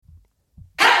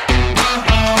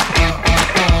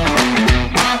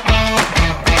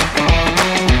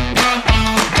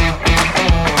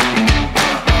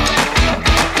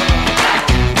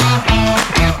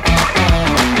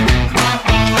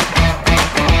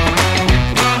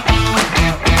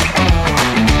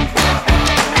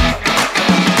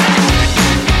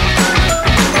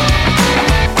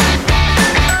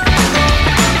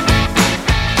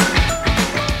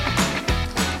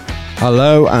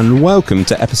Hello and welcome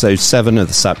to episode 7 of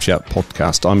the SapChat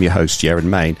podcast. I'm your host, Jared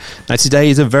Main. Now today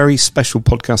is a very special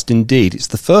podcast indeed. It's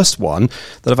the first one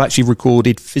that I've actually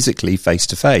recorded physically face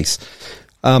to face.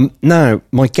 Now,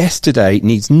 my guest today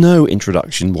needs no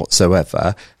introduction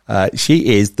whatsoever.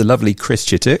 She is the lovely Chris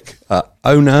Chittick,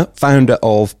 owner, founder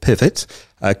of Pivot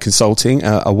Consulting,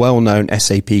 a well-known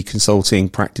SAP consulting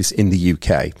practice in the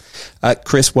UK.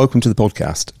 Chris, welcome to the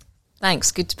podcast.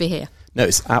 Thanks, good to be here. No,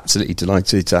 it's absolutely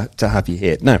delighted to have you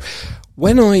here. Now,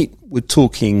 when I were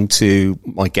talking to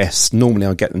my guests, normally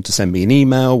I get them to send me an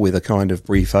email with a kind of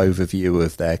brief overview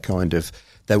of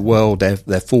their world,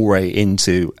 their foray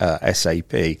into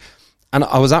SAP. And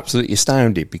I was absolutely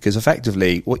astounded because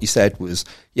effectively what you said was,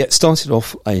 started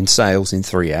off in sales in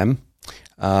 3M,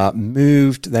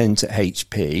 moved then to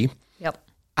HP. Yep.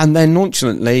 And then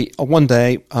nonchalantly, one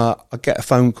day, I get a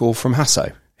phone call from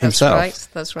Hasso himself.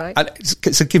 That's right.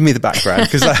 So give me the background,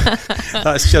 because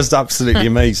that's just absolutely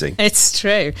amazing. It's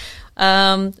true.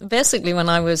 Basically, when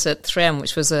I was at 3M,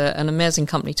 which was an amazing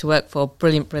company to work for,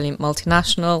 brilliant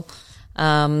multinational,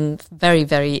 very,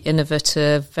 very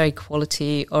innovative, very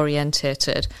quality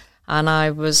orientated, and I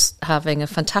was having a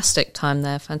fantastic time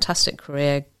there, fantastic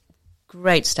career,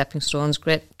 great stepping stones,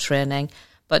 great training,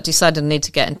 but decided I need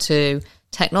to get into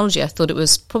technology. I thought it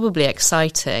was probably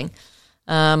exciting.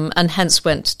 And hence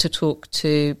went to talk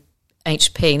to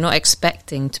HP, not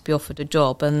expecting to be offered a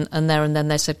job. And then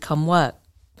they said, come work.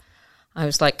 I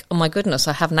was like, oh my goodness,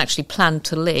 I haven't actually planned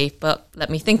to leave, but let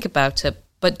me think about it.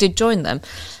 But did join them.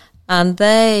 And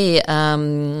they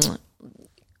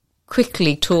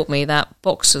quickly taught me that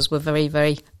boxes were very,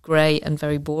 very grey and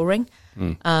very boring,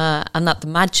 and that the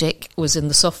magic was in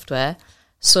the software.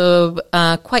 So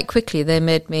quite quickly they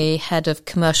made me head of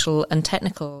commercial and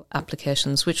technical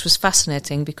applications, which was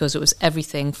fascinating because it was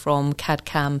everything from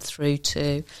CAD/CAM through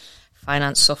to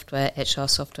finance software, HR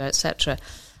software, etc.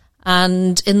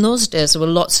 And in those days there were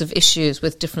lots of issues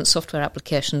with different software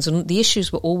applications, and the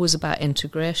issues were always about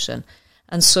integration.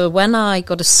 And so when I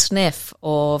got a sniff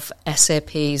of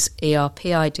SAP's ERP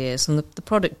ideas, and the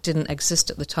product didn't exist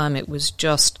at the time, it was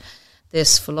just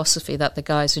this philosophy that the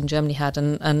guys in Germany had,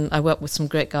 and I worked with some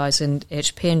great guys in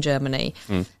HP in Germany,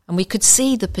 and we could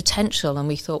see the potential, and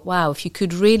we thought, wow, if you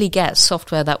could really get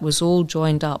software that was all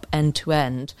joined up end to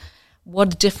end,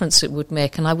 what a difference it would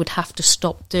make. And I would have to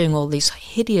stop doing all these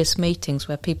hideous meetings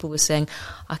where people were saying,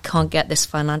 I can't get this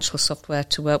financial software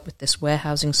to work with this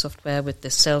warehousing software, with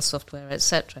this sales software,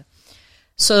 etc.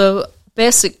 So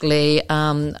basically,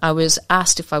 I was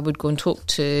asked if I would go and talk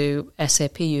to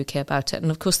SAP UK about it. And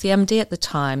of course, the MD at the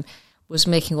time was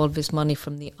making all of his money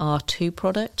from the R2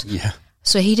 product. Yeah.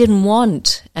 So he didn't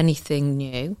want anything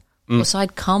new. Because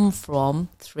I'd come from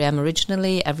 3M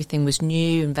originally. Everything was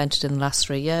new, invented in the last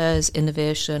 3 years,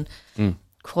 innovation,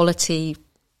 quality,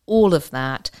 all of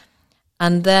that.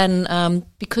 And then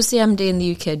because the MD in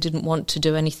the UK didn't want to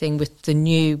do anything with the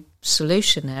new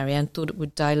solution area and thought it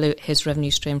would dilute his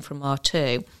revenue stream from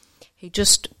R2, he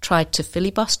just tried to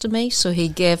filibuster me. So he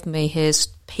gave me his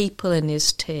people in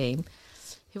his team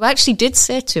who actually did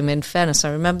say to him, in fairness,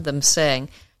 I remember them saying,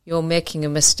 you're making a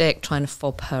mistake trying to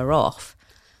fob her off.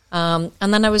 And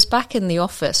then I was back in the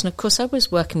office, and of course I was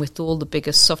working with all the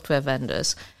biggest software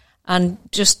vendors, and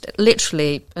just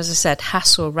literally, as I said,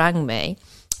 Hasso rang me,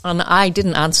 and I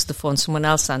didn't answer the phone, someone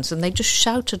else answered, and they just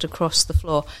shouted across the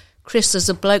floor, Chris, there's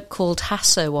a bloke called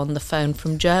Hasso on the phone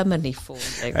from Germany for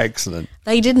you. Excellent.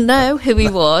 They didn't know who he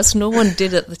was. No one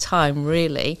did at the time,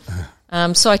 really.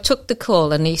 So I took the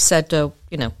call, and he said,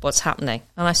 what's happening?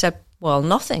 And I said, well,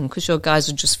 nothing, because your guys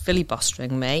are just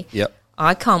filibustering me. Yep.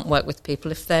 I can't work with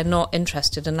people if they're not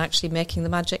interested in actually making the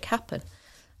magic happen.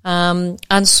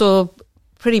 And so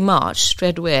pretty much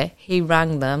straight away, he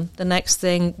rang them. The next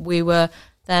thing, we were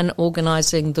then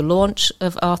organising the launch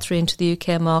of R3 into the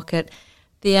UK market.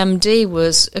 The MD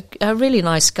was a really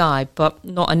nice guy, but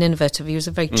not an innovative. He was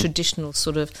a very traditional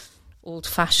sort of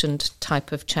old-fashioned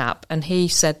type of chap. And he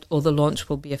said, the launch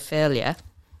will be a failure.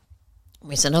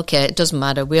 We said, okay, it doesn't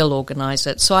matter, we'll organise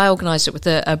it. So I organised it with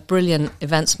a brilliant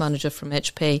events manager from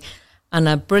HP and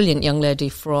a brilliant young lady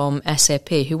from SAP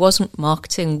who wasn't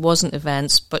marketing, wasn't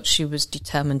events, but she was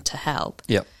determined to help.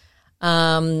 Yep.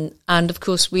 And of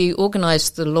course, we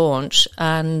organised the launch,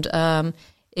 and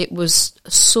it was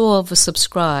so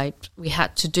oversubscribed, we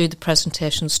had to do the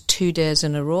presentations 2 days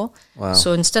in a row. Wow.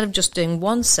 So instead of just doing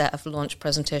one set of launch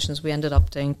presentations, we ended up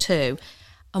doing 2.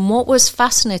 And what was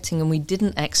fascinating and we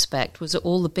didn't expect was that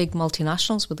all the big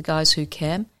multinationals were the guys who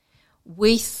came.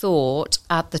 We thought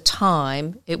at the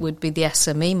time it would be the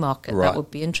SME market that would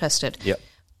be interested. Yep.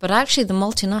 But actually the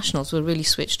multinationals were really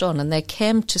switched on, and they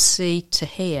came to see, to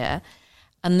hear,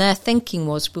 And their thinking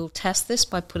was, we'll test this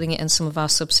by putting it in some of our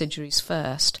subsidiaries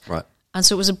first. Right. And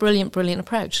so it was a brilliant, brilliant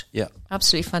approach. Yeah.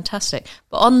 Absolutely fantastic.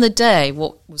 But on the day,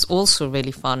 what was also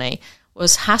really funny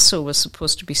was Hasso was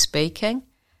supposed to be speaking.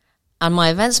 And my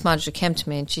events manager came to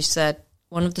me and she said,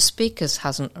 one of the speakers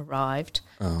hasn't arrived.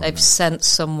 They've sent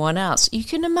someone else. You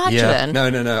can imagine. Yeah.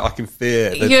 No. I can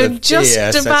fear. You're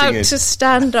just about to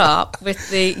stand up with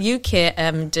the UK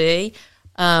MD.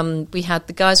 We had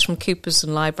the guys from Coopers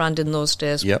and Lybrand in those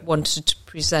days wanted to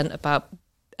present about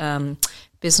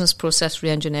business process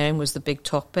re-engineering was the big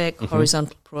topic,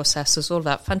 horizontal processes, all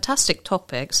that. Fantastic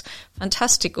topics,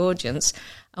 fantastic audience.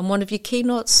 And one of your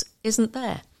keynotes isn't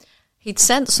there. He'd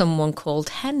sent someone called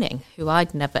Henning, who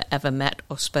I'd never, ever met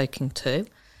or spoken to.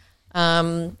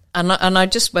 And I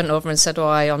just went over and said,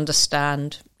 I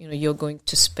understand, you're going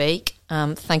to speak.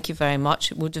 Thank you very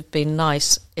much. It would have been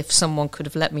nice if someone could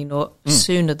have let me know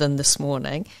sooner than this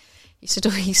morning. He said,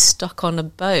 he's stuck on a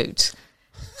boat.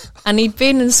 And he'd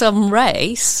been in some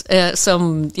race,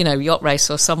 yacht race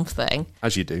or something.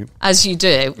 As you do.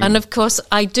 And of course,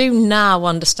 I do now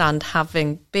understand,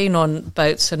 having been on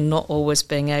boats and not always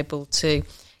being able to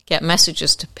get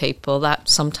messages to people, that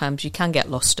sometimes you can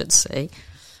get lost at sea.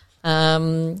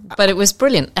 But it was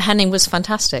brilliant. Henning was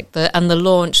fantastic. And the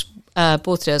launch,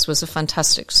 both days, was a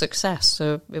fantastic success.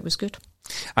 So it was good.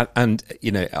 And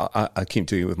I keep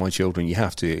doing it with my children. You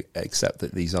have to accept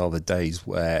that these are the days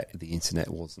where the internet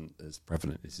wasn't as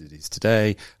prevalent as it is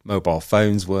today. Mobile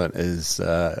phones weren't as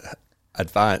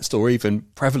advanced or even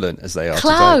prevalent as they are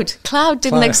today. Cloud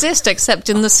didn't exist except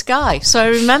in the sky. So I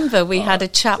remember we had a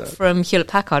chap from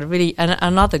Hewlett-Packard,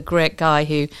 another great guy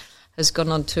who has gone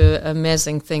on to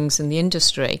amazing things in the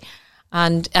industry.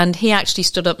 And he actually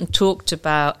stood up and talked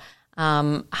about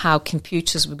how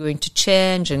computers were going to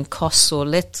change and cost so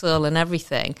little and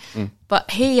everything. But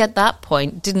he, at that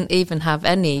point, didn't even have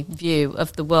any view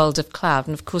of the world of cloud.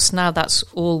 And, of course, now that's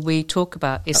all we talk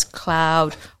about is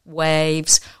cloud,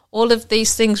 waves. All of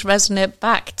these things resonate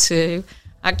back to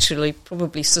actually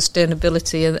probably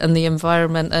sustainability and the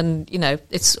environment. And,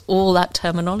 it's all that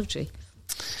terminology.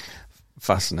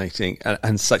 Fascinating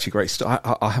and such a great story.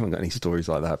 I haven't got any stories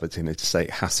like that, but to say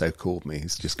Hasso called me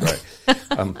is just great.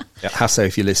 Hasso,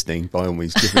 if you're listening, by all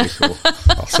means, give me a call.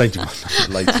 I'll send you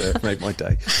my number later. Make my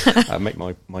day, make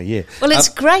my year. Well, it's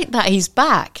great that he's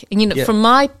back. And, from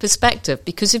my perspective,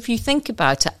 because if you think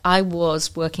about it, I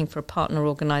was working for a partner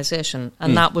organisation,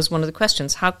 and that was one of the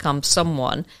questions. How come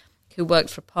someone who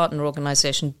worked for a partner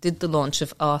organisation did the launch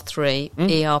of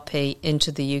R3 ERP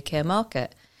into the UK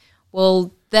market?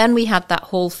 Well, then we had that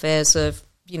whole phase of,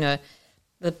 the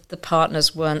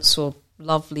partners weren't so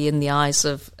lovely in the eyes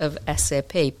of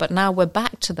SAP. But now we're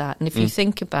back to that. And if you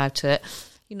think about it,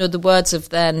 the words of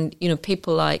then,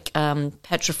 people like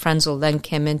Petra Frenzel then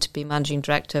came in to be managing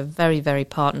director, very, very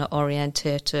partner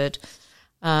orientated,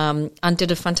 and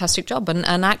did a fantastic job. And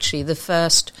actually the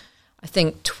first, I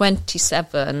think,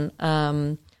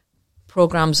 27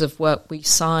 programs of work we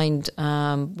signed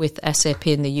with SAP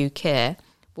in the UK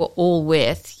were all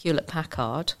with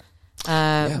Hewlett-Packard,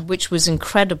 which was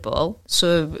incredible.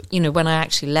 So, when I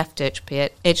actually left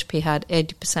HP had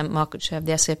 80% market share of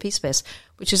the SAP space,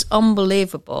 which is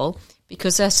unbelievable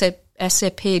because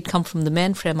SAP had come from the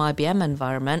mainframe IBM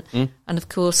environment, and of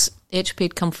course HP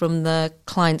had come from the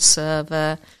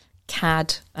client-server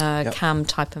CAD, CAM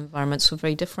type environment, so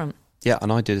very different. Yeah,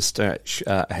 and I did a search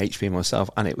at HP myself,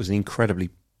 and it was an incredibly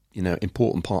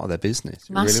important part of their business. It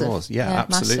Massive. Really was. Yeah,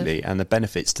 absolutely. Massive. And the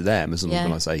benefits to them as an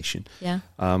organisation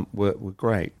were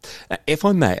great. If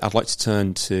I may, I'd like to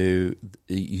turn to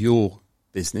your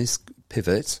business,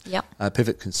 Pivot,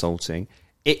 Pivot Consulting.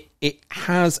 It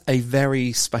has a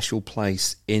very special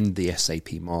place in the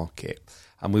SAP market.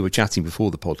 And we were chatting before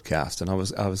the podcast, and I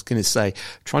was going to say,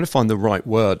 trying to find the right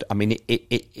word. I mean,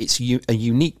 it's a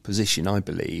unique position, I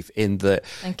believe, in that,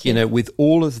 with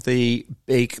all of the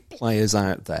big players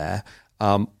out there,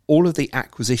 all of the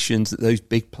acquisitions that those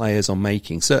big players are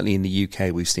making, certainly in the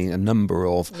UK, we've seen a number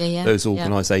of those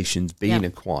organisations being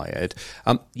acquired.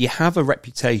 You have a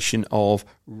reputation of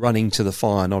running to the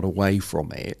fire, not away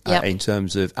from it, in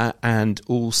terms of, and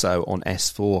also on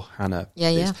S4 HANA.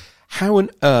 How on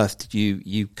earth did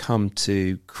you come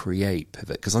to create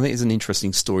Pivot? Because I think there's an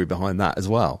interesting story behind that as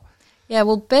well. Yeah,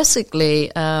 well, basically,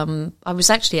 I was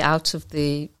actually out of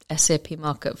the SAP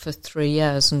market for 3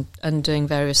 years and doing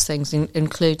various things,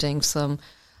 including some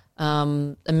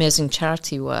amazing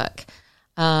charity work.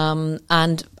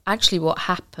 And actually what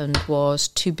happened was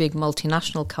two big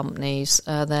multinational companies,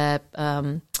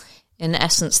 in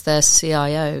essence, their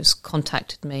CIOs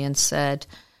contacted me and said,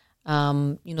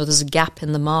 there's a gap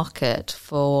in the market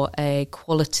for a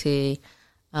quality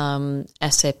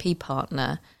SAP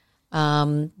partner,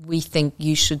 we think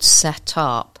you should set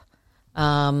up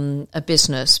a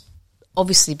business,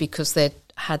 obviously because they'd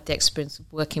had the experience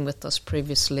of working with us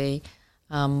previously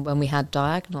when we had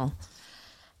Diagonal.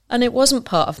 And it wasn't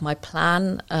part of my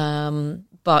plan,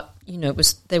 but,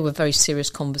 they were very serious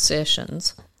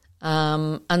conversations.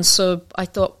 And so I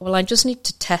thought, well, I just need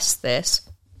to test this.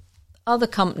 Other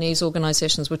companies,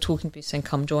 organisations were talking to me saying,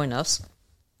 come join us.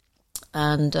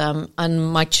 And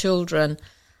my children,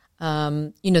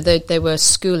 they were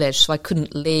school age, so I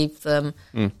couldn't leave them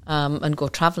and go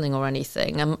travelling or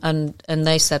anything. And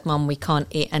they said, Mum, we can't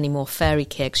eat any more fairy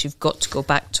cakes. You've got to go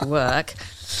back to work.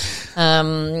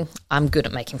 I'm good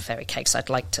at making fairy cakes, I'd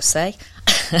like to say.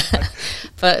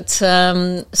 But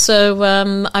I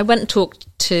went and talked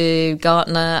to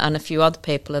Gartner and a few other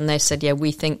people, and they said, yeah,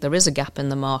 we think there is a gap in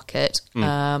the market.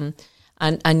 And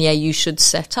yeah, you should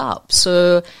set up.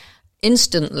 So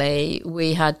instantly,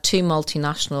 we had two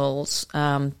multinationals,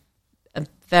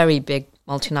 very big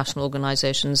multinational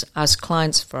organisations, as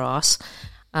clients for us,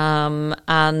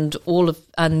 and all of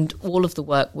the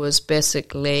work was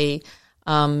basically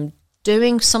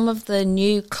doing some of the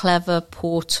new clever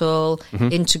portal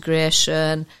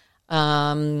integration,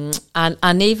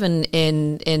 and even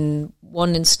in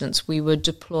one instance, we were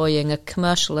deploying a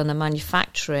commercial and a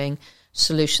manufacturing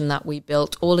solution that we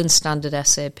built, all in standard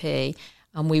SAP.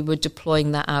 And we were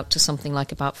deploying that out to something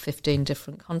like about 15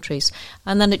 different countries.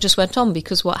 And then it just went on,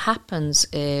 because what happens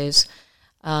is,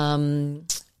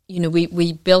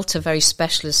 we built a very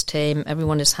specialist team.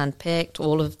 Everyone is handpicked.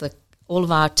 All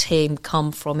of our team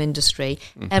come from industry.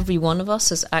 Every one of us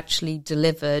has actually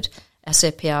delivered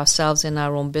SAP ourselves in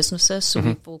our own businesses. So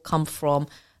we've all come from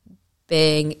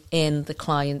being in the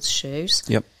client's shoes.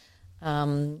 Yep.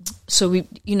 So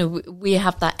we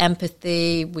have that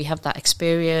empathy. We have that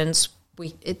experience.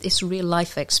 It's a real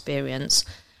life experience,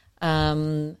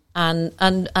 and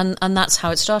that's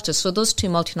how it started. So those two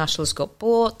multinationals got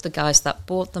bought. The guys that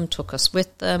bought them took us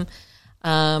with them,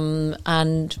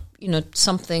 and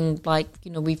something like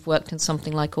we've worked in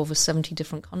something like over 70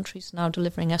 different countries now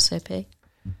delivering SAP.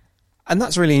 And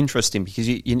that's really interesting, because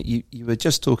you were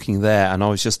just talking there, and I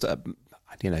was just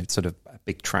sort of a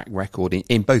big track record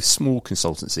in both small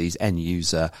consultancies, end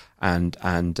user, and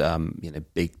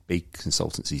big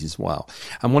consultancies as well.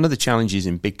 And one of the challenges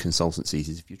in big consultancies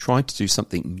is if you're trying to do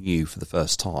something new for the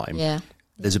first time,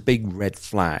 there's a big red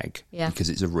flag because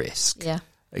it's a risk. Yeah.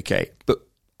 Okay. But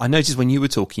I noticed when you were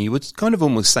talking, you were kind of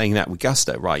almost saying that with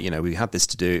gusto, right? We had this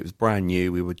to do. It was brand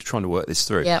new. We were trying to work this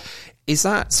through. Yeah. Is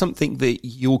that something that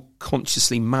you're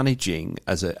consciously managing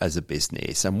as a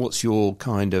business? And what's your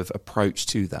kind of approach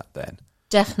to that then?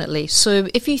 Definitely. So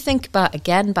if you think about,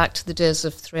 again, back to the days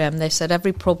of 3M, they said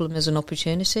every problem is an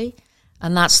opportunity.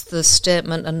 And that's the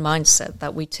statement and mindset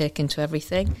that we take into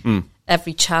everything.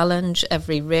 Every challenge,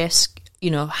 every risk,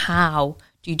 how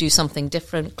do you do something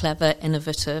different, clever,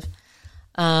 innovative?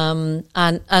 And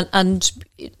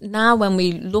now when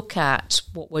we look at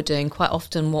what we're doing, quite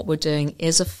often what we're doing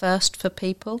is a first for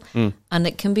people. And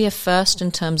it can be a first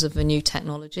in terms of a new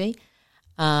technology.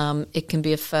 It can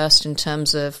be a first in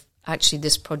terms of, actually,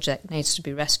 this project needs to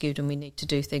be rescued and we need to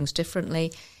do things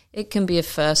differently. It can be a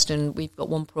first, and we've got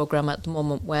one program at the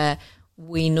moment where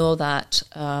we know that,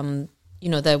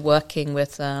 they're working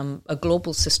with a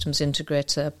global systems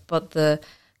integrator, but the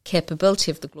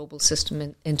capability of the global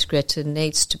system integrator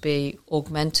needs to be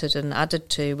augmented and added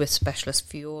to with specialist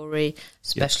Fiori,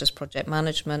 specialist project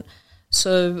management.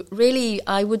 So really,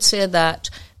 I would say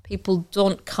that people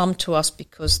don't come to us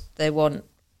because they want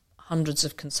hundreds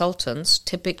of consultants.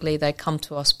 Typically, they come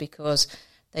to us because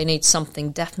they need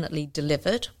something definitely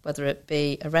delivered, whether it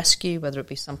be a rescue, whether it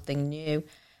be something new,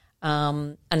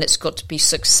 and it's got to be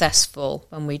successful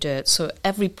when we do it. So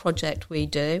every project we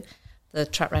do, the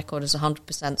track record is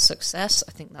 100% success.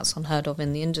 I think that's unheard of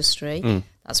in the industry.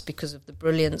 That's because of the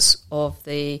brilliance of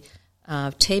the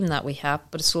team that we have,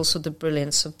 but it's also the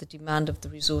brilliance of the demand of the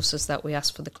resources that we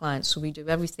ask for the client. So we do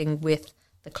everything with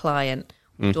the client.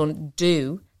 We don't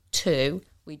do to,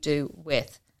 we do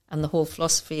with. And the whole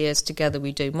philosophy is together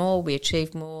we do more, we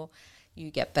achieve more,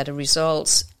 you get better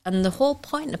results. And the whole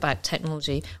point about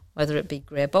technology, whether it be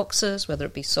grey boxes, whether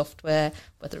it be software,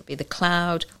 whether it be the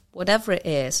cloud, whatever it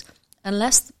is,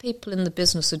 unless the people in the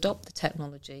business adopt the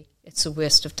technology, it's a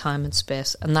waste of time and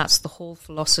space. And that's the whole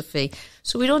philosophy.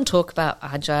 So we don't talk about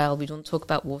agile, we don't talk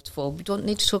about waterfall, we don't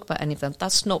need to talk about any of them.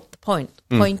 That's not the point.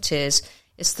 The point is,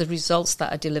 it's the results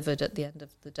that are delivered at the end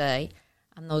of the day.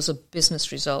 And those are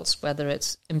business results, whether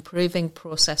it's improving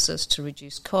processes to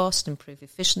reduce cost, improve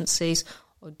efficiencies,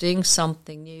 or doing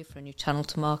something new for a new channel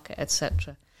to market,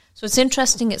 etc. So it's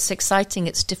interesting, it's exciting,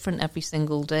 it's different every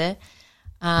single day.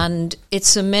 And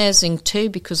it's amazing too,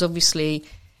 because obviously,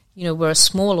 we're a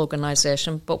small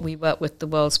organisation, but we work with the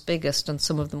world's biggest and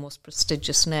some of the most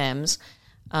prestigious names.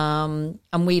 And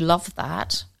we love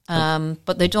that.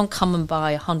 But they don't come and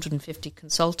buy 150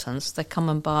 consultants. They come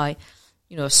and buy,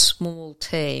 a small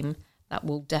team that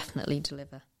will definitely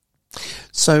deliver.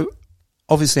 So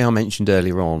obviously I mentioned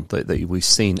earlier on that we've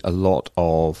seen a lot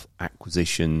of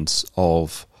acquisitions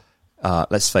of,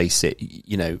 let's face it,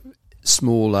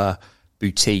 smaller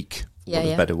boutique, for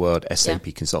a better word, SAP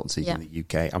consultancies in the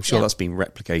UK. I'm sure that's being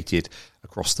replicated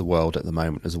across the world at the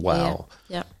moment as well.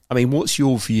 Yeah. I mean, what's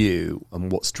your view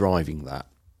and what's driving that?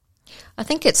 I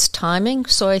think it's timing.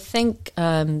 So I think,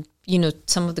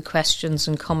 some of the questions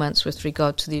and comments with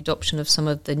regard to the adoption of some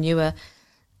of the newer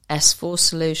S4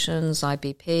 solutions,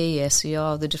 IBP,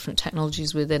 ACR, the different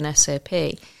technologies within SAP,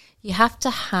 you have to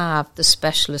have the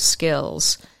specialist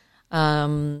skills,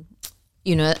 and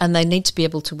they need to be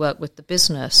able to work with the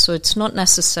business. So it's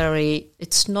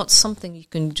not something you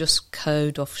can just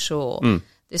code offshore.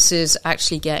 This is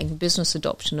actually getting business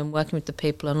adoption and working with the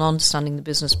people and understanding the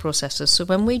business processes. So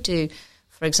when we do,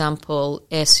 for example,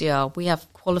 ACR, we have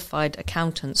qualified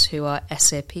accountants who are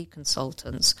SAP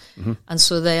consultants. And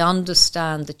so they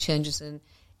understand the changes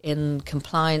in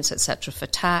compliance, etc., for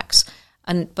tax,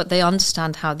 but they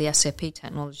understand how the SAP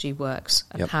technology works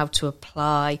and how to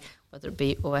apply, whether it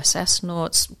be OSS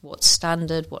notes, what's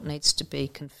standard, what needs to be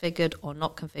configured or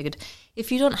not configured.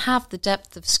 If you don't have the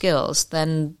depth of skills,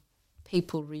 then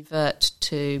people revert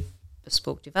to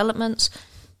bespoke developments.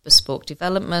 Bespoke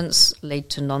developments lead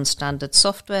to non-standard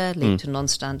software, lead to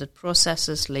non-standard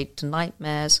processes, lead to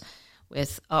nightmares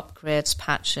with upgrades,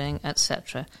 patching,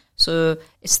 etc. So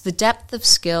it's the depth of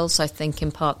skills, I think,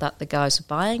 in part that the guys are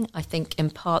buying. I think in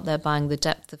part they're buying the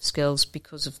depth of skills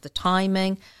because of the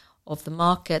timing of the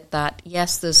market, that,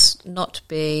 yes, there's not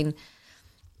been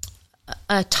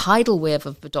a tidal wave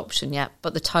of adoption yet,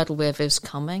 but the tidal wave is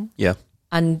coming. Yeah.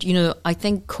 And, I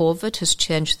think COVID has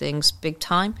changed things big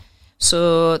time.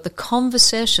 So the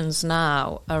conversations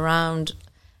now around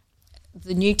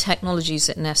the new technologies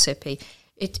in SAP,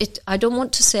 I don't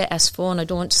want to say S4 and I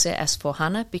don't want to say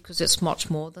S4HANA because it's much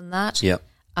more than that. Yeah.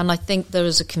 And I think there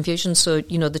is a confusion. So,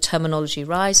 the terminology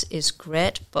RISE is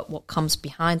great, but what comes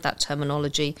behind that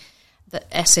terminology, the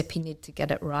SAP need to get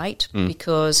it right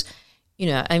because,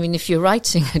 if you're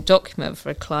writing a document for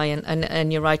a client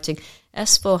and you're writing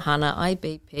S4HANA,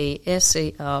 IBP,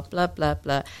 ACR, blah, blah,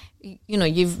 blah,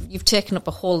 you've taken up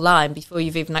a whole line before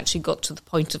you've even actually got to the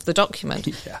point of the document.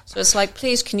 Yeah. So it's like,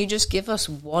 please, can you just give us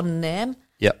one name?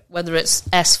 Yep. Whether it's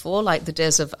S4, like the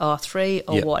days of R3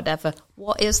 or whatever,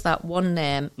 what is that one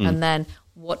name? And then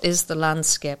what is the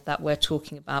landscape that we're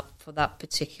talking about for that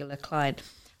particular client?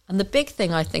 And the big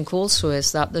thing, I think, also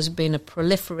is that there's been a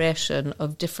proliferation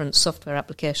of different software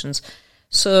applications.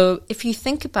 So if you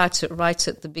think about it right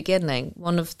at the beginning,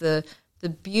 one of the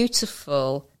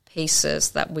beautiful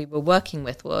pieces that we were working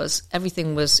with was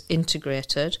everything was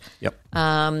integrated,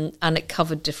 and it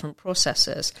covered different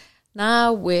processes.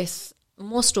 Now with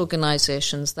most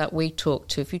organizations that we talk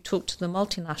to, if you talk to the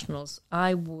multinationals,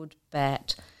 I would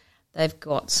bet they've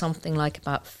got something like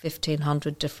about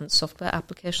 1,500 different software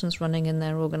applications running in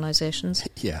their organizations.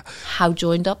 Yeah. How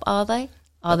joined up are they?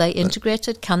 Are they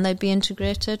integrated? Can they be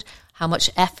integrated? How much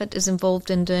effort is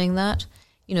involved in doing that?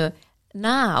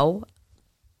 Now,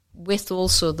 with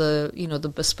also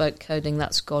the bespoke coding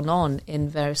that's gone on in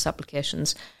various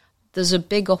applications, there's a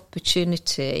big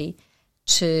opportunity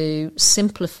to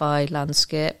simplify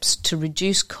landscapes, to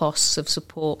reduce costs of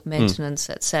support, maintenance,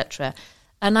 etc.,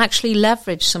 and actually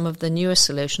leverage some of the newer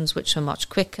solutions, which are much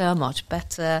quicker, much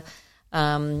better,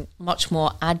 much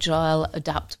more agile,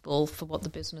 adaptable for what the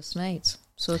business needs.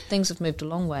 So things have moved a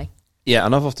long way. Yeah,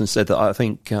 and I've often said that I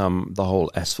think the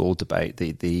whole S4 debate,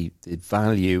 the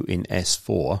value in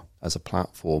S4 as a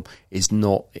platform is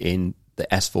not in the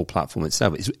S4 platform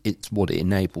itself. It's what it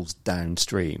enables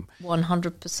downstream.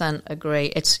 100%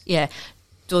 agree.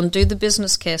 Don't do the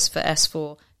business case for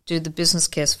S4, do the business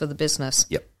case for the business.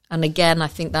 Yep. And again, I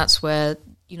think that's where,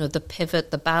 the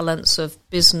pivot, the balance of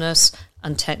business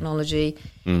and technology,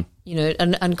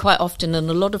 and quite often in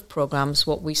a lot of programs,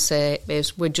 what we say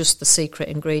is we're just the secret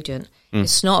ingredient.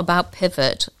 It's not about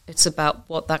pivot. It's about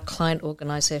what that client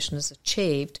organization has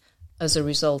achieved as a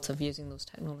result of using those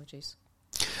technologies.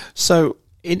 So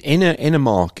in a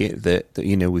market that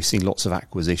we've seen lots of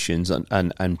acquisitions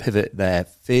and Pivot, they're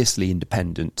fiercely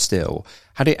independent still.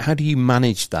 How do you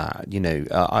manage that?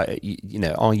 Are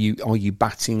you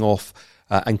batting off?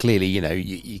 And clearly,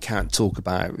 you can't talk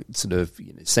about sort of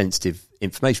sensitive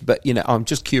information. But I'm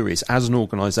just curious, as an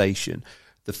organisation,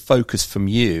 the focus from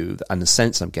you and the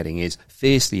sense I'm getting is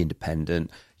fiercely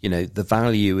independent. The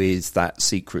value is that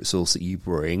secret sauce that you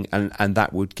bring, and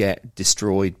that would get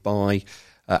destroyed by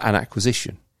an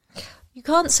acquisition. You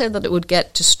can't say that it would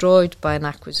get destroyed by an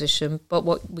acquisition, but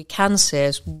what we can say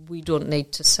is we don't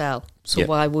need to sell. So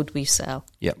why would we sell?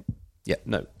 Yeah.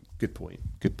 No, good point.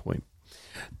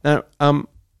 Now,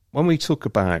 when we talk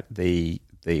about the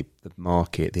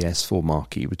market, the S4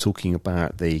 market, we're talking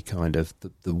about the kind of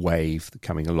the wave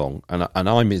coming along, and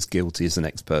I'm as guilty as the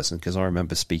next person, because I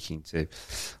remember speaking to,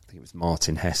 I think it was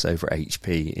Martin Hess over at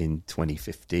HP in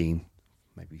 2015,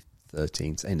 maybe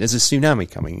 13, saying there's a tsunami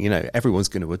coming. Everyone's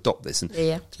going to adopt this, and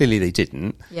clearly they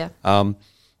didn't. Yeah.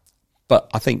 But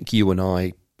I think you and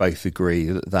I both agree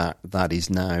that is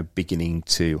now beginning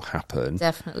to happen.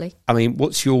 Definitely. I mean,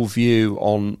 what's your view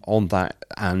on that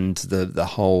and the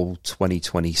whole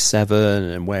 2027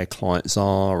 and where clients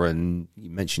are? And you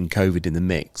mentioned COVID in the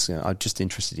mix. I'm just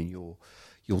interested in your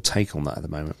take on that at the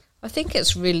moment. I think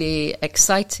it's really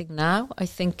exciting now. I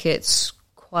think it's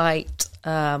quite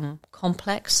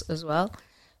complex as well.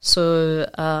 So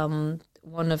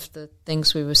one of the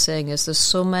things we were saying is there's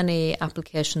so many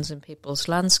applications in people's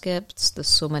landscapes, there's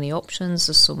so many options,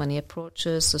 there's so many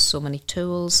approaches, there's so many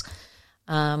tools.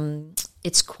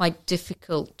 It's quite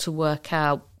difficult to work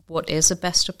out what is a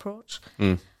best approach.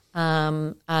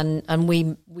 And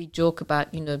we joke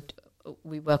about,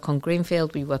 we work on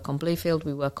greenfield, we work on bluefield,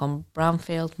 we work on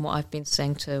brownfield. And what I've been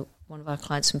saying to one of our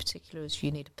clients in particular is you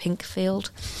need a pink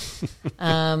field.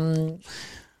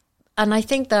 And I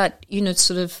think that,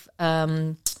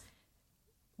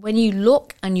 when you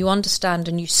look and you understand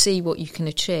and you see what you can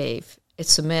achieve,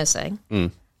 it's amazing.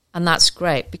 And that's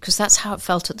great, because that's how it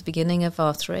felt at the beginning of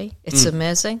R3. It's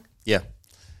amazing. Yeah.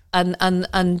 And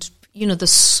there's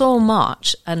so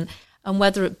much. And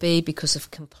whether it be because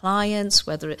of compliance,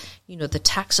 whether the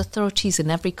tax authorities in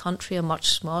every country are much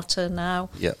smarter now.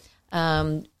 Yeah.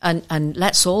 And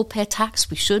let's all pay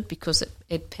tax. We should, because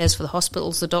it pays for the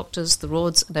hospitals, the doctors, the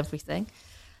roads, and everything.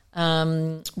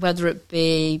 Whether it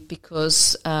be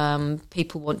because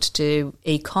people want to do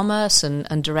e-commerce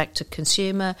and direct to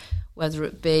consumer, whether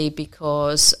it be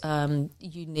because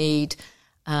you need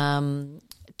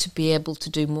to be able to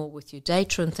do more with your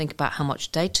data and think about how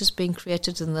much data has been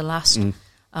created in the last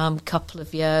couple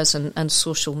of years, and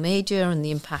social media and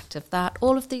the impact of that.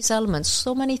 All of these elements,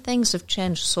 so many things have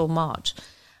changed so much.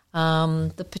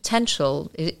 The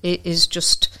potential is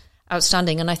just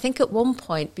outstanding. And I think at one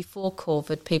point before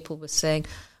COVID, people were saying,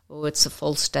 oh, it's a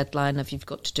false deadline of you've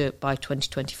got to do it by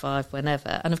 2025,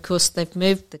 whenever. And of course, they've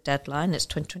moved the deadline. It's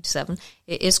 2027.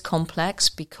 It is complex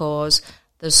because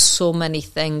there's so many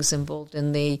things involved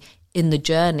in the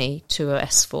journey to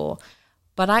S4.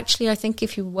 But actually, I think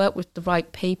if you work with the right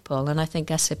people, and I think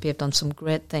SAP have done some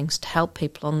great things to help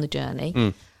people on the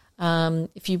journey,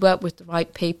 if you work with the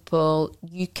right people,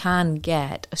 you can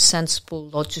get a sensible,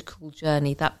 logical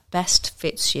journey that best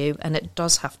fits you, and it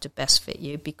does have to best fit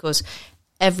you because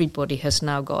everybody has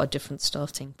now got a different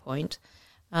starting point.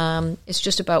 It's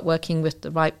just about working with the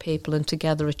right people and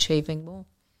together achieving more.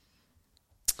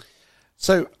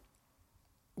 So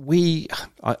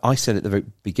I said at the very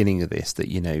beginning of this that,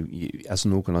 you, as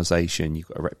an organisation, you've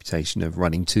got a reputation of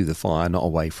running to the fire, not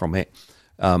away from it.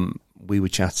 We were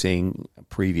chatting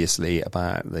previously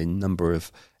about the number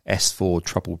of S4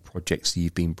 troubled projects that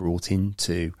you've been brought in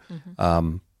to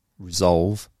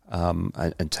resolve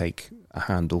and take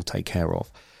care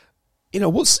of.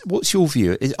 What's your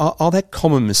view? Are there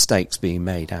common mistakes being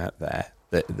made out there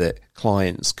that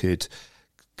clients could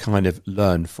kind of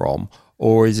learn from?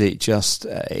 Or is it just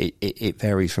it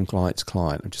varies from client to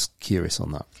client? I'm just curious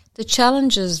on that. The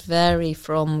challenges vary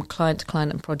from client to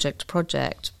client and project to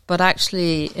project. But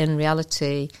actually, in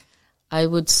reality, I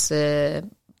would say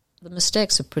the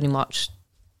mistakes are pretty much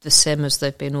the same as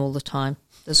they've been all the time.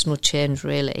 There's no change,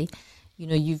 really.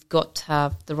 You've got to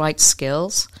have the right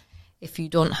skills. If you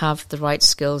don't have the right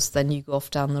skills, then you go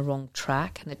off down the wrong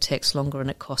track and it takes longer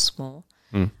and it costs more.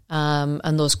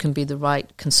 And those can be the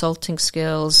right consulting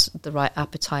skills, the right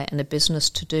appetite in a business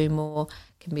to do more,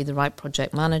 can be the right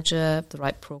project manager, the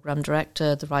right program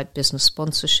director, the right business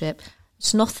sponsorship.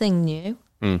 It's nothing new.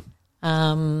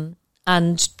 And,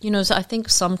 so I think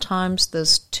sometimes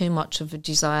there's too much of a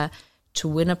desire to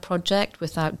win a project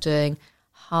without doing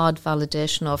hard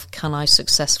validation of, can I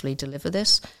successfully deliver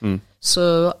this?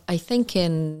 So I think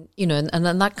and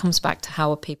then that comes back to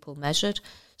how are people measured.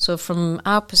 So from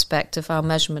our perspective, our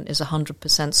measurement is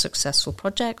 100% successful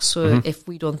projects. So if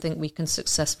we don't think we can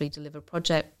successfully deliver a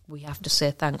project, we have to say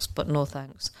thanks, but no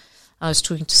thanks. I was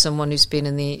talking to someone who's been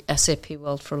in the SAP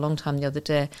world for a long time the other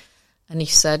day, and he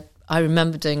said, I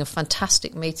remember doing a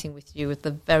fantastic meeting with you with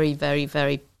a very, very,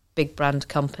 very big brand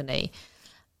company.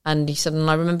 And he said, and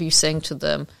I remember you saying to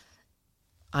them,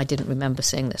 I didn't remember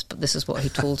saying this, but this is what he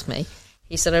told me.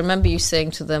 He said, I remember you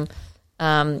saying to them,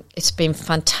 it's been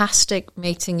fantastic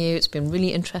meeting you. It's been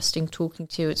really interesting talking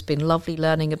to you. It's been lovely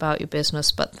learning about your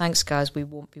business. But thanks, guys, we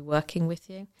won't be working with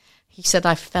you. He said,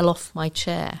 I fell off my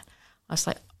chair. I was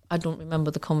like, I don't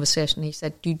remember the conversation. He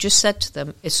said, you just said to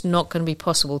them, it's not going to be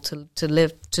possible to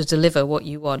deliver what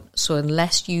you want. So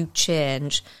unless you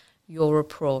change your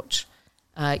approach,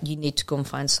 you need to go and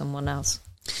find someone else.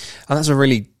 And that's a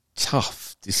really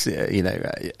tough,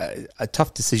 a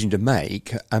tough decision to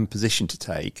make and position to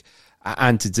take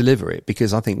and to deliver it,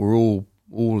 because I think we're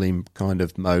all in kind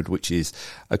of mode which is,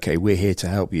 okay, we're here to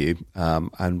help you,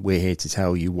 and we're here to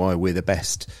tell you why we're the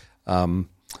best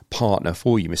partner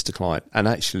for you, Mr. Client. And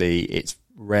actually, it's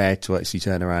rare to actually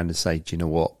turn around and say, do you know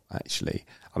what? Actually,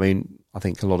 I mean, I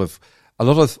think a lot of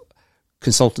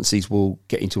consultancies will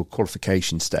get into a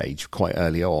qualification stage quite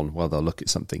early on, where they'll look at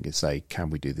something and say, can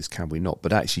we do this? Can we not?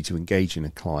 But actually, to engage in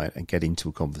a client and get into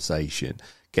a conversation,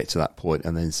 get to that point,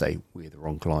 and then say, we're the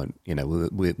wrong client,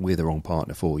 we're the wrong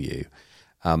partner for you,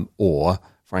 or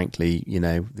frankly,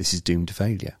 this is doomed to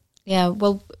failure. Yeah,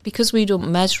 well, because we don't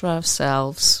measure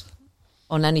ourselves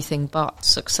on anything but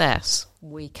success,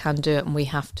 we can do it and we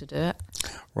have to do it.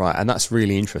 Right, and that's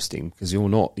really interesting, because you're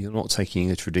not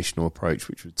taking a traditional approach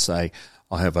which would say,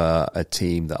 I have a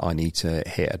team that I need to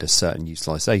hit at a certain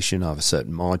utilisation, I have a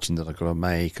certain margin that I've got to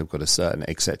make, I've got a certain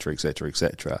et cetera, et cetera, et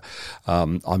cetera.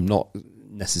 I'm not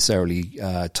necessarily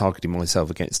targeting myself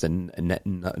against a net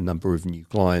number of new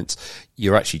clients.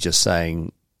 You're actually just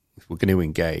saying, if we're going to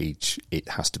engage, it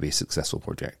has to be a successful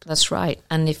project. That's right.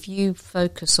 And if you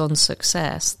focus on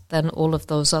success, then all of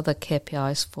those other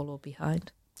KPIs follow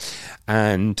behind.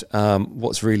 And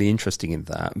what's really interesting in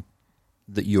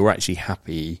that you're actually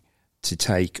happy to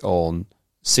take on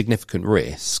significant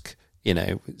risk,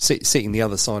 sitting the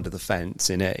other side of the fence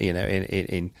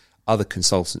in other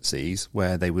consultancies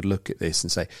where they would look at this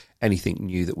and say, anything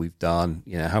new that we've done,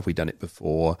 have we done it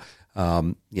before?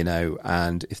 And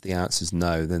if the answer is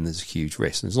no, then there's a huge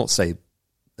risk. And it's not to say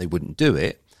they wouldn't do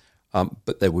it,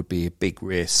 but there would be a big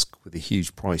risk with a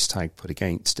huge price tag put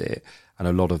against it and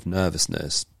a lot of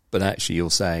nervousness. But actually you're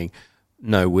saying,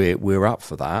 no, we're up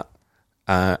for that,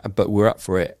 but we're up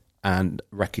for it and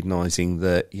recognising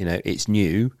that, it's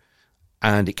new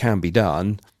and it can be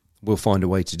done. We'll find a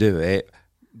way to do it,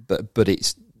 but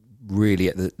it's really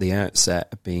at the outset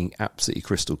of being absolutely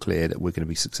crystal clear that we're going to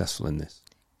be successful in this.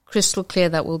 Crystal clear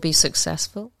that we'll be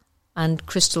successful, and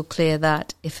crystal clear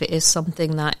that if it is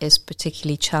something that is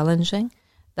particularly challenging,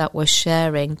 that we're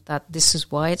sharing that this is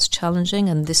why it's challenging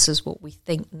and this is what we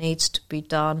think needs to be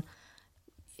done.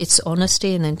 It's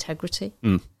honesty and integrity.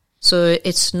 So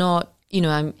it's not,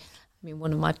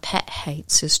 one of my pet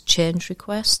hates is change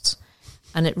requests,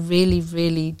 and it really,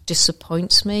 really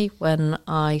disappoints me when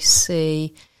I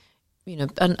see,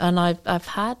 and I've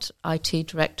had IT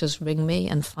directors ring me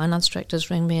and finance directors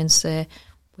ring me and say,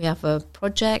 we have a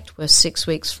project, we're 6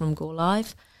 weeks from go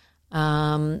live,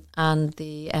 and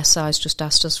the SI's just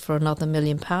asked us for another £1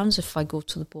 million. If I go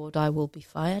to the board, I will be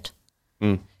fired.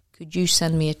 Could you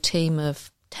send me a team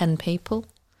of 10 people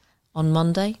on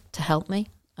Monday to help me?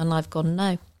 And I've gone,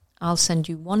 no, I'll send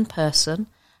you one person.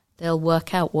 They'll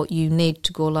work out what you need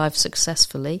to go live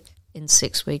successfully in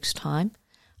 6 weeks' time.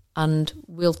 And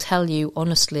we'll tell you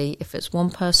honestly if it's one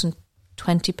person,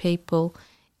 20 people,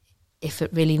 if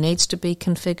it really needs to be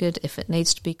configured, if it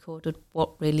needs to be coded,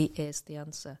 what really is the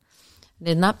answer. And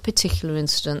in that particular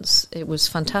instance, it was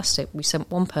fantastic. We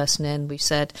sent one person in. We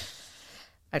said,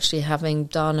 actually having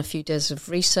done a few days of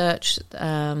research,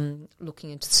 looking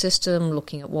into the system,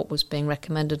 looking at what was being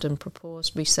recommended and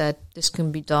proposed, we said this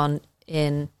can be done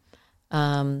in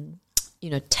 10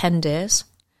 days.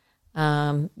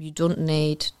 You don't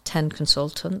need 10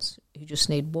 consultants. You just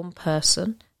need one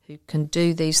person who can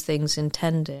do these things in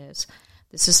 10 days.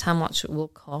 This is how much it will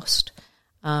cost,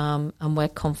 and we're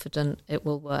confident it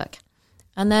will work.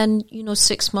 And then,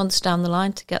 6 months down the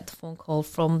line to get the phone call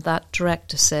from that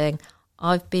director saying,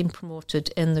 I've been promoted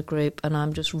in the group and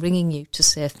I'm just ringing you to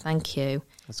say thank you.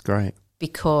 That's great.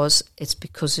 Because it's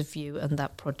because of you and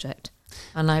that project.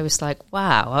 And I was like,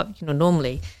 wow,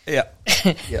 normally... Yeah.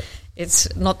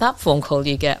 It's not that phone call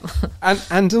you get.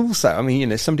 and also,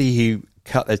 somebody who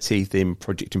cut their teeth in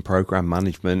project and program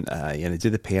management, do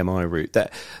the PMI route,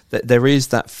 that there is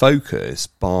that focus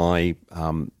by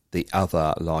the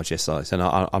other large SIs. And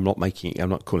I'm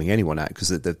not calling anyone out because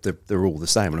they're all the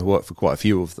same, and I work for quite a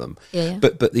few of them. Yeah.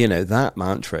 But that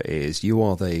mantra is, you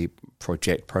are the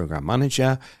project program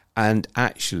manager, And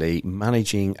actually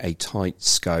managing a tight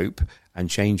scope and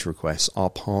change requests are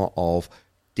part of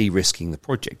de-risking the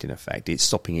project, in effect. It's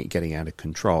stopping it getting out of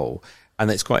control.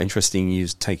 And it's quite interesting you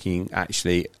taking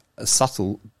actually a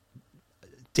subtle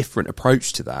different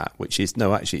approach to that, which is,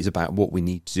 no, actually it's about what we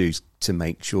need to do to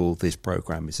make sure this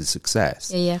program is a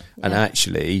success. Yeah. And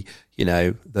actually,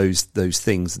 those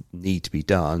things need to be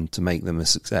done to make them a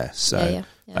success. So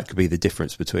that could be the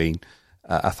difference between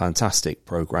a fantastic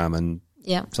program and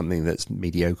something that's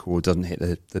mediocre or doesn't hit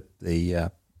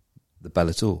the bell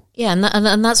at all. Yeah,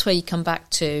 and that's where you come back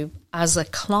to, as a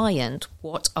client,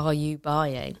 what are you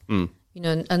buying?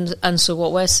 And so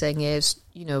what we're saying is,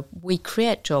 we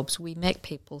create jobs, we make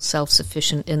people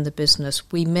self-sufficient in the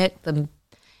business, we make them,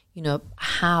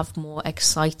 have more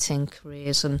exciting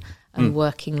careers and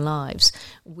working lives.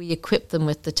 We equip them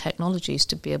with the technologies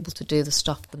to be able to do the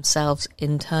stuff themselves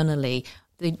internally.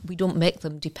 We don't make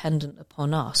them dependent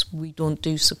upon us. We don't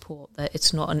do support. That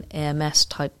it's not an AMS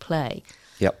type play.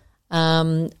 Yep.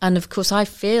 And of course, I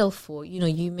feel for,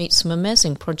 you meet some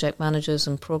amazing project managers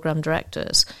and program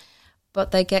directors,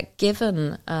 but they get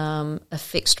given a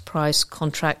fixed price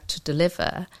contract to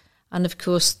deliver. And of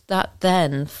course, that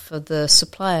then for the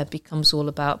supplier becomes all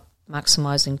about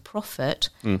maximizing profit.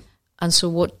 And so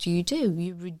what do?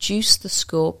 You reduce the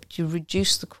scope, you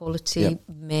reduce the quality,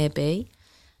 maybe.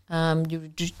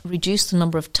 You reduce the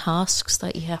number of tasks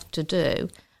that you have to do.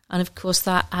 And of course,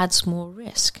 that adds more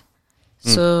risk.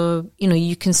 So,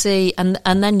 you can see, and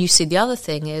then you see the other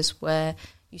thing is where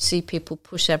you see people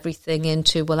push everything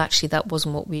into, well, actually, that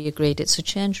wasn't what we agreed. It's a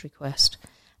change request.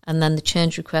 And then the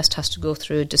change request has to go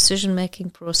through a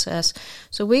decision-making process.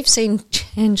 So we've seen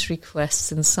change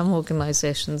requests in some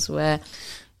organisations where,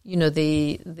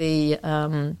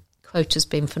 the quote has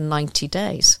been for 90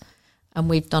 days. And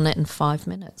we've done it in 5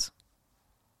 minutes.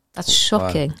 That's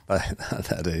shocking. Wow.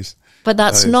 That is. But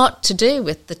that's not to do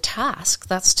with the task.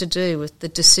 That's to do with the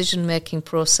decision-making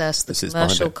process, the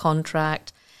commercial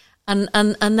contract. And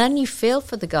then you feel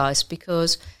for the guys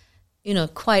because,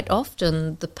 quite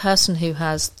often the person who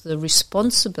has the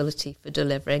responsibility for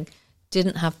delivering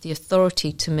didn't have the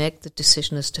authority to make the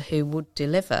decision as to who would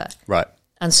deliver. Right.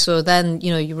 And so then,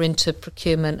 you're into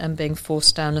procurement and being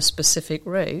forced down a specific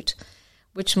route,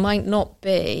 which might not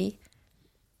be,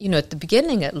 at the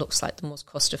beginning it looks like the most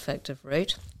cost-effective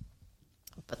route,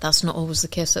 but that's not always the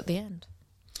case at the end.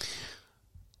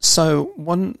 So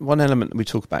one element that we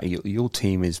talk about, your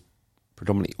team is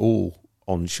predominantly all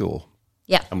onshore.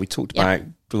 Yeah. And we talked about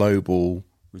global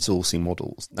resourcing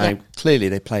models. Now, clearly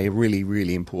they play a really,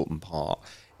 really important part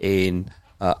in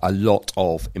a lot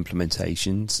of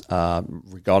implementations,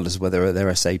 regardless of whether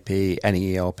they're SAP,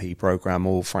 any ERP program,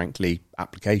 or frankly,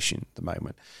 application at the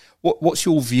moment. What's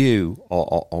your view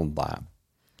on that?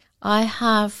 I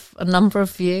have a number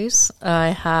of views.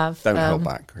 Don't hold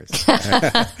back, Chris.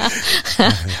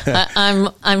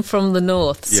 I'm from the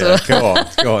north. Yeah,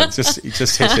 so. go on. Just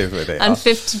hit it with it. And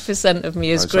 50% of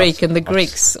me is Greek, and the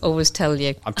Greeks always tell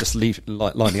you. I'm just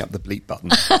lining up the bleep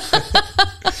button.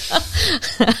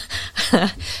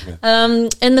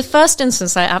 In the first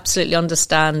instance, I absolutely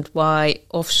understand why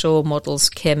offshore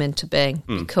models came into being,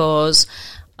 because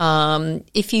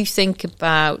if you think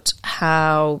about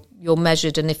how you're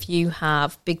measured and if you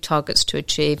have big targets to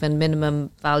achieve and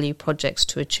minimum value projects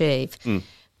to achieve,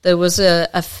 there was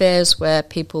a phase where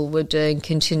people were doing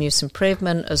continuous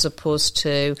improvement as opposed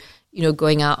to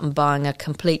going out and buying a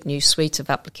complete new suite of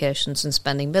applications and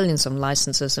spending millions on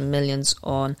licenses and millions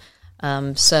on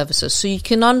services. So you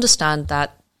can understand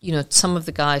that, some of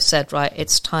the guys said, right,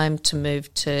 it's time to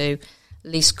move to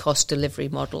least cost delivery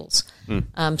models.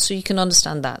 So you can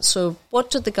understand that. So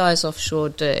what do the guys offshore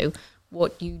do?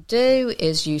 What you do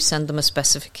is you send them a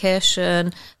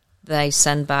specification, they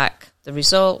send back the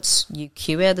results, you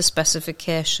QA the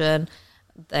specification,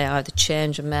 they either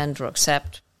change, amend, or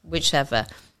accept, whichever.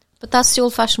 But that's the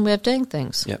old-fashioned way of doing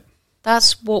things. Yep.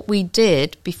 That's what we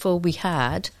did before we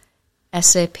had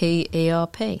SAP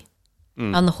ERP.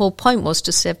 And the whole point was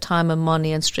to save time and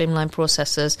money and streamline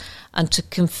processes and to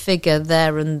configure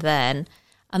there and then.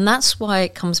 And that's why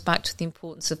it comes back to the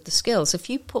importance of the skills. If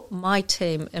you put my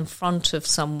team in front of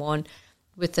someone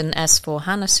with an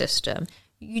S/4HANA system,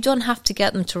 you don't have to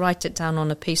get them to write it down on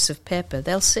a piece of paper.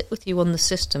 They'll sit with you on the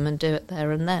system and do it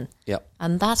there and then. Yep.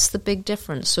 And that's the big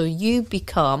difference. So you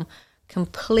become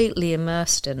completely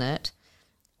immersed in it.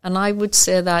 And I would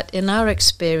say that in our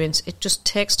experience, it just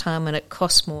takes time and it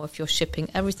costs more if you're shipping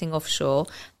everything offshore.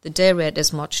 The day rate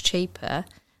is much cheaper,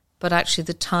 but actually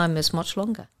the time is much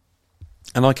longer.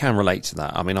 And I can relate to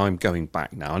that. I mean, I'm going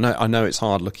back now. I know it's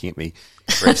hard looking at me,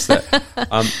 Chris, that,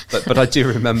 but I do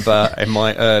remember in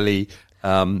my early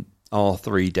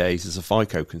R3 days as a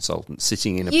FICO consultant,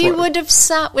 sitting in a... You would have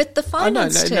sat with the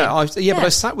finance team. But I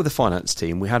sat with the finance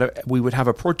team. We would have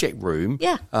a project room.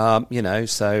 Yeah.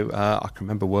 So I can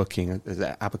remember working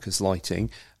at Abacus Lighting.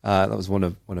 That was one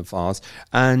of ours.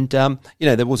 And,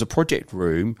 there was a project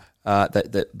room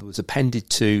that was appended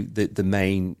to the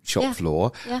main shop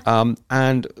floor. Yeah.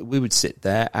 And we would sit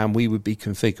there and we would be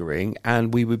configuring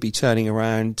and we would be turning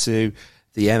around to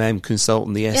the MM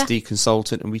consultant, the SD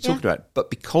consultant, and we talked about it. But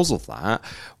because of that,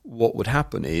 what would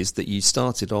happen is that you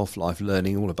started off life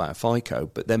learning all about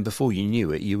FICO, but then before you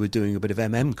knew it, you were doing a bit of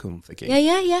MM configuring.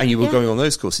 Yeah. And you were going on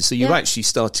those courses. So you actually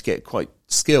start to get quite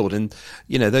skilled and,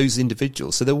 those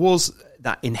individuals. So there was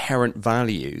that inherent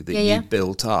value that you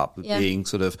built up of being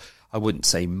sort of, I wouldn't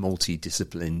say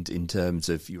multidisciplined in terms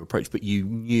of your approach, but you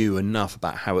knew enough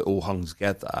about how it all hung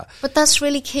together. But that's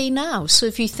really key now. So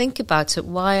if you think about it,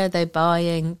 why are they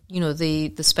buying,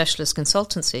 the specialist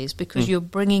consultancies? Because you're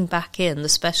bringing back in the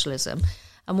specialism.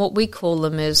 And what we call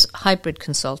them is hybrid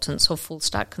consultants or full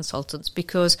stack consultants,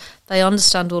 because they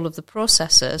understand all of the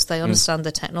processes, they understand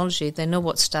the technology, they know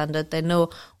what's standard, they know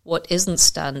what isn't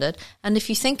standard. And if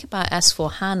you think about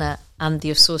S4HANA and the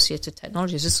associated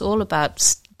technologies, it's all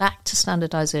about back to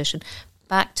standardization,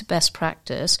 back to best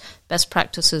practice. Best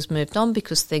practice has moved on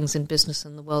because things in business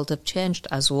and the world have changed,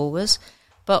 as always.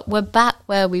 But we're back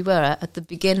where we were at the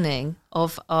beginning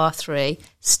of R3,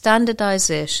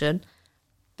 standardization,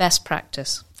 best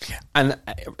practice. And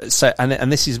so,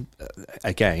 and this is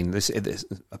again, this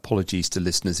apologies to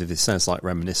listeners if this sounds like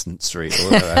Reminiscence Street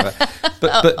or whatever.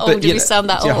 But do we sound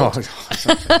that old?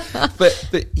 But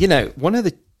one of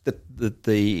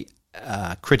the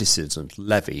criticisms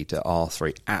levied at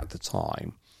R3 at the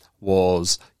time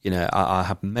was, I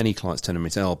have many clients telling me,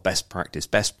 best practice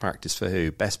for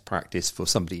who? Best practice for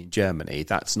somebody in Germany.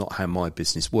 That's not how my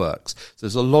business works. So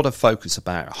there's a lot of focus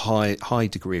about high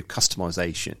degree of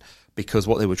customization, because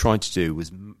what they were trying to do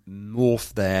was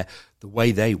morph the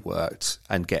way they worked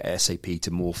and get SAP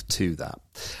to morph to that.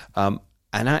 And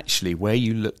actually, where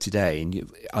you look today, and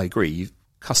I agree,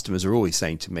 customers are always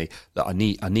saying to me that I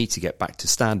need to get back to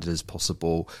standard as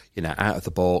possible, out of the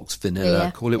box,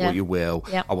 vanilla, call it what you will.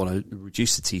 Yeah. I want to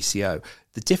reduce the TCO.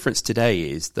 The difference today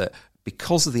is that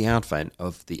because of the advent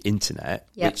of the internet,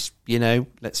 which,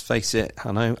 let's face it,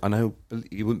 I know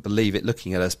you wouldn't believe it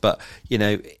looking at us, but,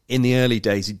 in the early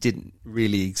days, it didn't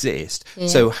really exist. Yeah.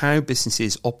 So how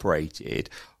businesses operated,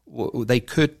 they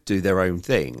could do their own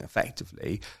thing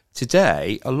effectively.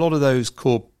 Today, a lot of those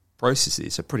core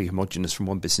processes are pretty homogenous from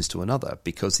one business to another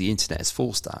because the internet has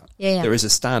forced that. There is a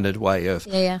standard way of,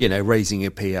 raising a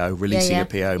PO, releasing a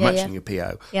PO, matching a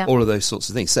PO, all of those sorts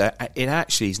of things. So it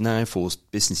actually is now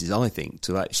forced businesses, I think,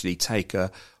 to actually take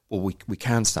we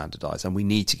can standardise and we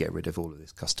need to get rid of all of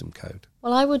this custom code.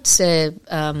 Well, I would say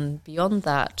beyond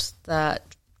that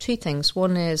two things.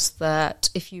 One is that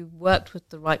if you worked with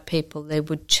the right people, they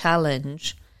would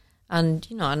challenge. And,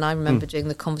 and I remember doing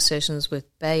the conversations with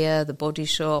Bayer, the Body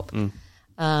Shop,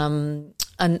 and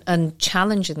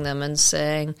challenging them and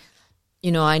saying,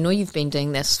 I know you've been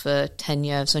doing this for 10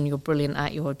 years and you're brilliant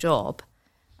at your job.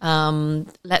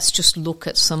 Let's just look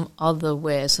at some other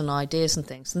ways and ideas and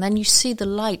things. And then you see the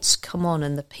lights come on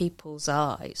in the people's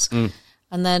eyes.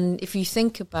 And then if you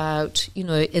think about,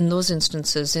 in those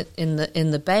instances, in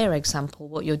the Bayer example,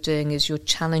 what you're doing is you're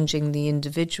challenging the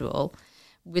individual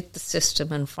with the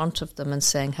system in front of them and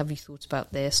saying, have you thought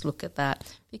about this? Look at that.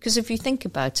 Because if you think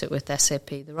about it with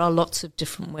SAP, there are lots of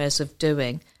different ways of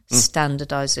doing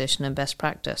standardization and best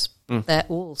practice. They're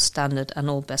all standard and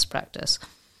all best practice.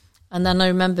 And then I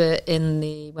remember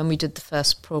when we did the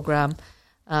first program,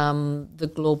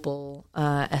 the global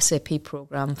SAP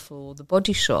program for the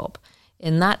Body Shop,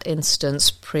 in that instance,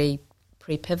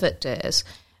 pre-pivot days,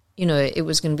 it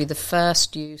was going to be the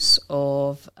first use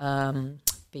of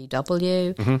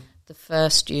BW, the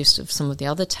first use of some of the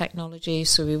other technologies.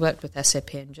 So we worked with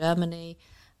SAP in Germany.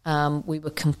 We were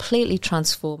completely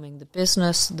transforming the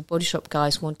business. The Body Shop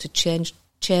guys want to change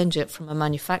it from a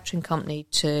manufacturing company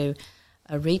to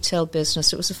a retail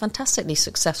business. It was a fantastically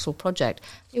successful project.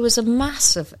 It was a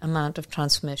massive amount of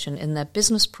transformation in their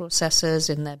business processes,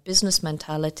 in their business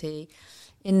mentality,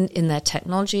 in their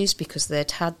technologies, because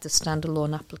they'd had the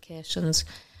standalone applications.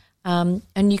 And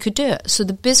you could do it. So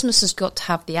the business has got to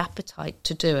have the appetite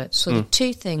to do it. So the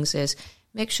two things is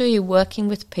make sure you're working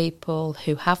with people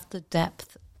who have the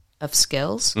depth of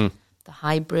skills, the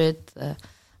hybrid, the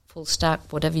full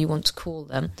stack, whatever you want to call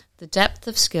them, the depth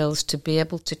of skills to be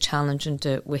able to challenge and do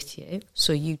it with you.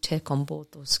 So you take on board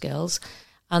those skills.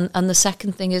 And the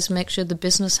second thing is make sure the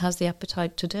business has the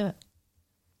appetite to do it.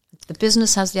 If the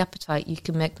business has the appetite, you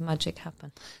can make the magic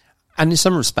happen. And in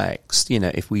some respects,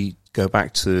 if we go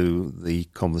back to the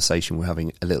conversation we're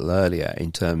having a little earlier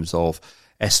in terms of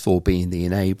S4 being the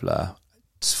enabler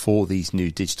for these new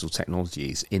digital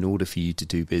technologies in order for you to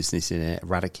do business in a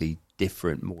radically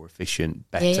different, more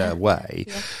efficient, better way,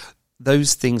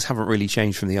 those things haven't really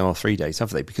changed from the R3 days,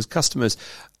 have they? Because customers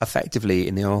effectively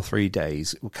in the R3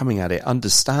 days were coming at it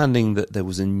understanding that there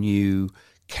was a new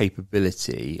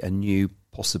capability, a new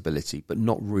possibility, but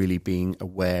not really being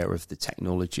aware of the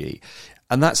technology.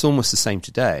 And that's almost the same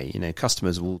today.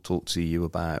 Customers will talk to you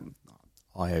about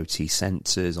IoT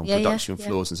sensors on production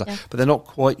floors and stuff, but they're not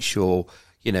quite sure,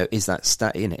 is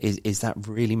that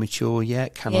really mature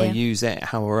yet? Can I use it?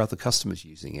 How are other customers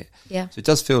using it? Yeah. So it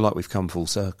does feel like we've come full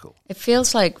circle. It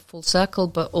feels like full circle,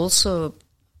 but also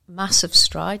massive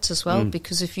strides as well,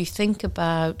 because if you think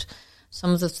about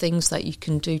some of the things that you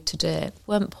can do today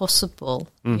weren't possible,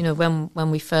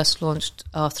 when we first launched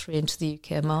R3 into the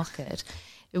UK market.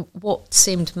 What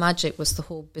seemed magic was the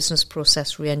whole business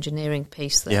process re-engineering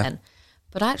piece then. Yeah.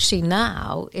 But actually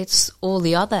now it's all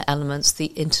the other elements, the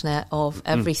Internet of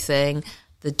everything,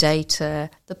 the data,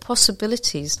 the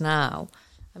possibilities now,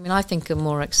 I think are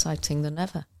more exciting than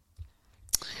ever.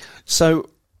 So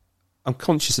I'm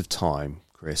conscious of time,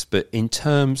 Chris, but in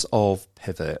terms of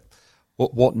Pivot,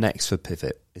 what next for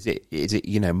Pivot? Is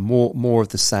it more of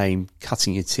the same,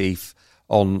 cutting your teeth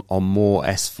on more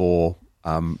S4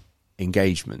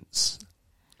 engagements?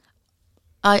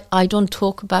 I don't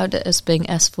talk about it as being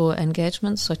S4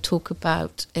 engagements. I talk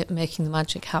about it making the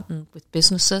magic happen with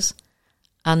businesses.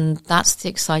 And that's the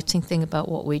exciting thing about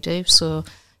what we do. So,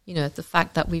 the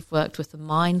fact that we've worked with a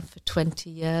mine for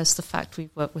 20 years, the fact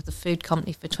we've worked with a food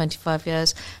company for 25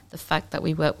 years, the fact that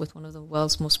we work with one of the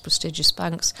world's most prestigious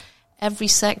banks. Every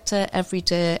sector, every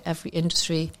day, every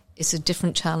industry is a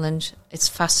different challenge. It's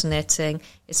fascinating.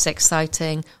 It's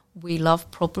exciting. We love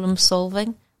problem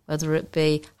solving. Whether it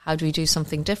be how do we do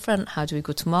something different, how do we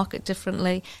go to market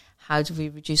differently, how do we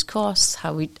reduce costs,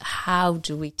 how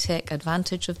do we take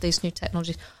advantage of these new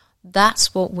technologies.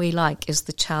 That's what we like, is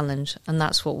the challenge, and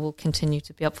that's what we'll continue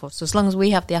to be up for. So as long as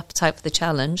we have the appetite for the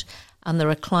challenge and there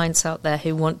are clients out there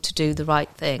who want to do the right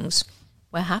things,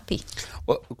 we're happy.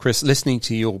 Well, Chris, listening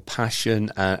to your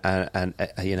passion and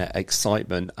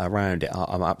excitement around it,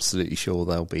 I'm absolutely sure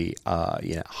there'll be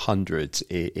hundreds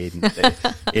in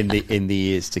the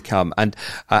years to come. And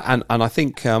I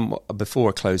think before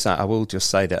I close out, I will just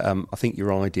say that I think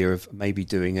your idea of maybe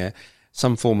doing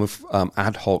some form of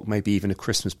ad hoc, maybe even a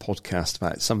Christmas podcast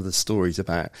about some of the stories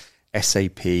about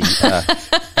SAP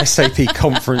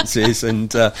conferences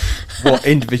and what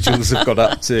individuals have got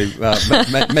up to.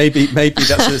 Maybe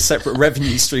that's a separate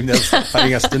revenue stream they're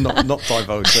paying us to not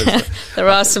divulge. There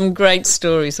are some great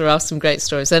stories.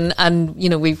 And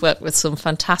we've worked with some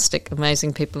fantastic,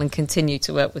 amazing people and continue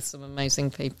to work with some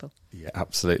amazing people. Yeah,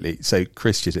 absolutely. So,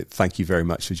 Chris Judith, thank you very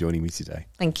much for joining me today.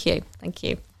 Thank you.